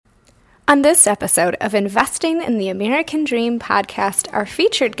On this episode of Investing in the American Dream podcast, our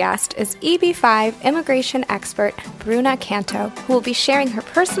featured guest is EB-5 immigration expert Bruna Canto, who will be sharing her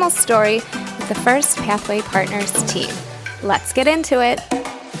personal story with the FirstPathway Partners team. Let's get into it.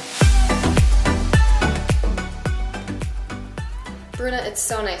 Bruna, it's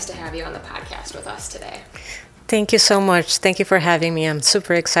so nice to have you on the podcast with us today. Thank you so much. Thank you for having me. I'm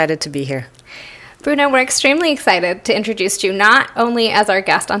super excited to be here. Bruna, we're extremely excited to introduce you not only as our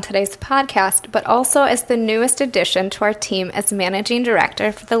guest on today's podcast, but also as the newest addition to our team as Managing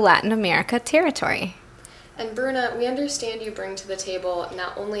Director for the Latin America territory. And Bruna, we understand you bring to the table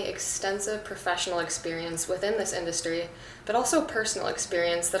not only extensive professional experience within this industry, but also personal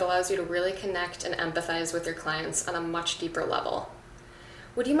experience that allows you to really connect and empathize with your clients on a much deeper level.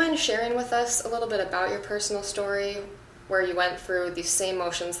 Would you mind sharing with us a little bit about your personal story, where you went through the same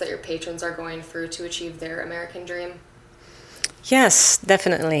motions that your patrons are going through to achieve their American dream? Yes,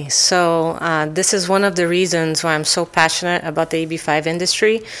 definitely. So this is one of the reasons why I'm so passionate about the EB-5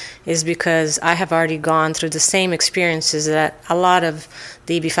 industry, is because I have already gone through the same experiences that a lot of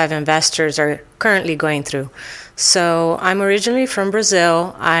the EB-5 investors are currently going through. So I'm originally from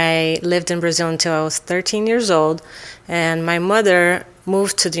Brazil. I lived in Brazil until I was 13 years old, and my mother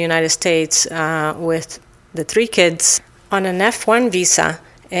moved to the United States with the 3 kids on an F1 visa,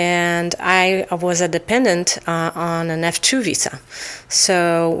 and I was a dependent on an F2 visa.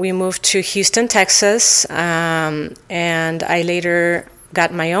 So we moved to Houston, Texas, and I later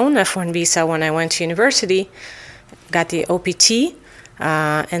got my own F1 visa when I went to university, got the OPT,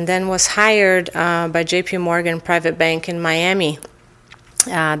 and then was hired by JP Morgan Private Bank in Miami.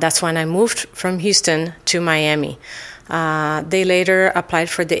 That's when I moved from Houston to Miami. They later applied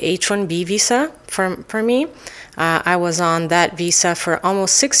for the H-1B visa for me. I was on that visa for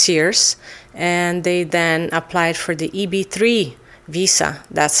almost 6 years, and they then applied for the EB-3 visa.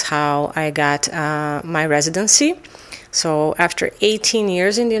 That's how I got my residency. So after 18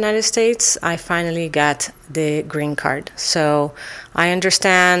 years in the United States, I finally got the green card. So I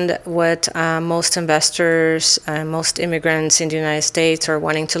understand what most investors, most immigrants in the United States or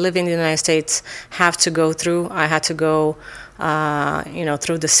wanting to live in the United States have to go through. I had to go,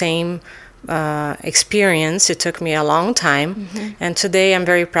 through the same experience. It took me a long time, and today I'm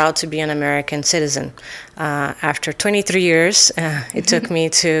very proud to be an American citizen. After 23 years, it took me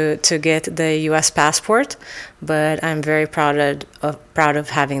to get the U.S. passport, but I'm very proud of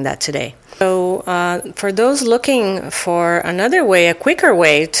having that today. So for those looking for another way, a quicker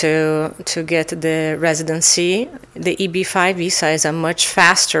way to get the residency, the EB-5 visa is a much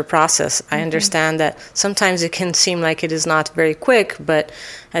faster process. I understand that sometimes it can seem like it is not very quick, but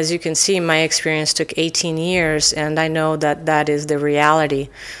as you can see, my experience took 18 years, and I know that that is the reality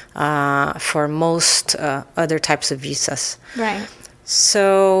for most other types of visas. Right.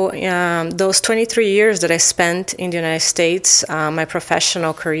 So those 23 years that I spent in the United States, my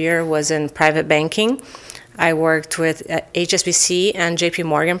professional career was in private banking. I worked with HSBC and JP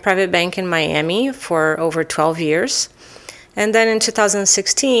Morgan Private Bank in Miami for over 12 years. And then in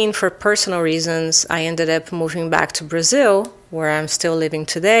 2016, for personal reasons, I ended up moving back to Brazil, where I'm still living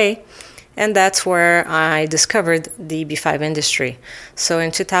today. And that's where I discovered the EB-5 industry. So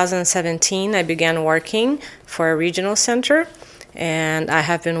in 2017, I began working for a regional center, and I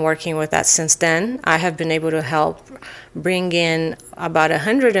have been working with that since then. I have been able to help bring in about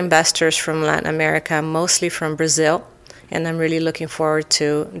 100 investors from Latin America, mostly from Brazil, and I'm really looking forward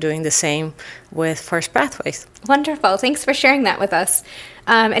to doing the same with FirstPathways. Wonderful. Thanks for sharing that with us.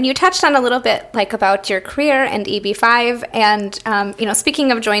 And you touched on a little bit about your career and EB-5, and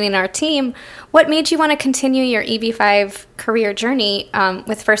speaking of joining our team, what made you want to continue your EB-5 career journey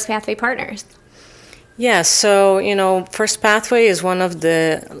with FirstPathway Partners? Yeah, so, FirstPathway is one of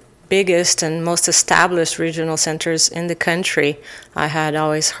the biggest and most established regional centers in the country. I had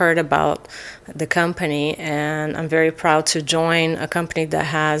always heard about the company, and I'm very proud to join a company that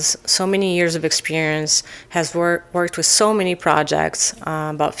has so many years of experience, has worked with so many projects,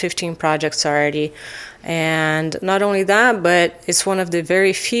 about 15 projects already. And not only that, but it's one of the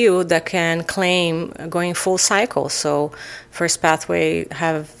very few that can claim going full cycle. So FirstPathway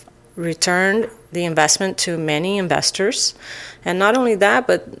have returned the investment to many investors. And not only that,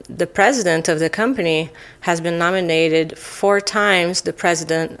 but the president of the company has been nominated 4 times the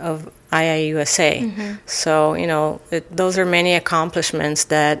president of IIUSA. So, those are many accomplishments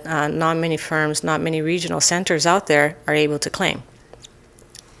that not many firms, not many regional centers out there are able to claim.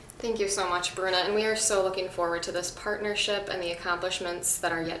 Thank you so much, Bruna, and we are so looking forward to this partnership and the accomplishments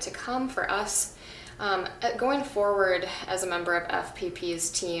that are yet to come for us. Going forward as a member of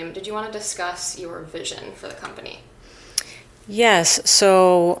FPP's team, did you want to discuss your vision for the company? Yes,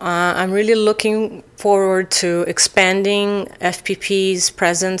 so I'm really looking forward to expanding FPP's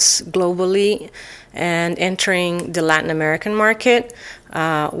presence globally and entering the Latin American market,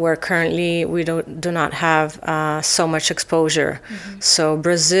 where currently we do not have so much exposure. So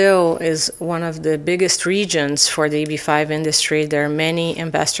Brazil is one of the biggest regions for the EB-5 industry. There are many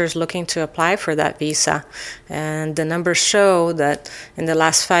investors looking to apply for that visa, and the numbers show that in the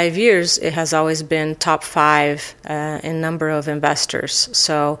last 5 years it has always been top 5 in number of investors.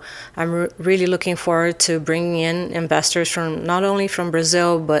 So I'm really looking forward to bringing in investors from not only from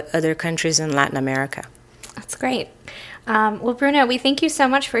Brazil but other countries in Latin America. That's great. Well, Bruna, we thank you so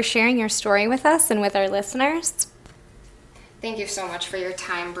much for sharing your story with us and with our listeners. Thank you so much for your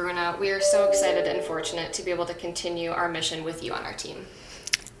time, Bruna. We are so excited and fortunate to be able to continue our mission with you on our team.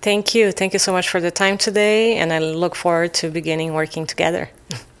 Thank you. Thank you so much for the time today, and I look forward to beginning working together.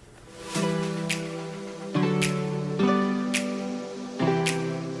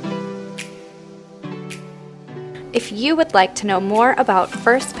 If you would like to know more about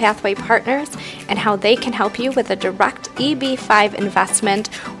FirstPathway Partners and how they can help you with a direct EB-5 investment,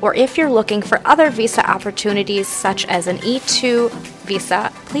 or if you're looking for other visa opportunities such as an E2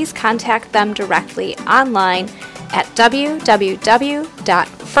 visa, please contact them directly online at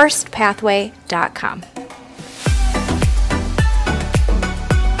www.firstpathway.com.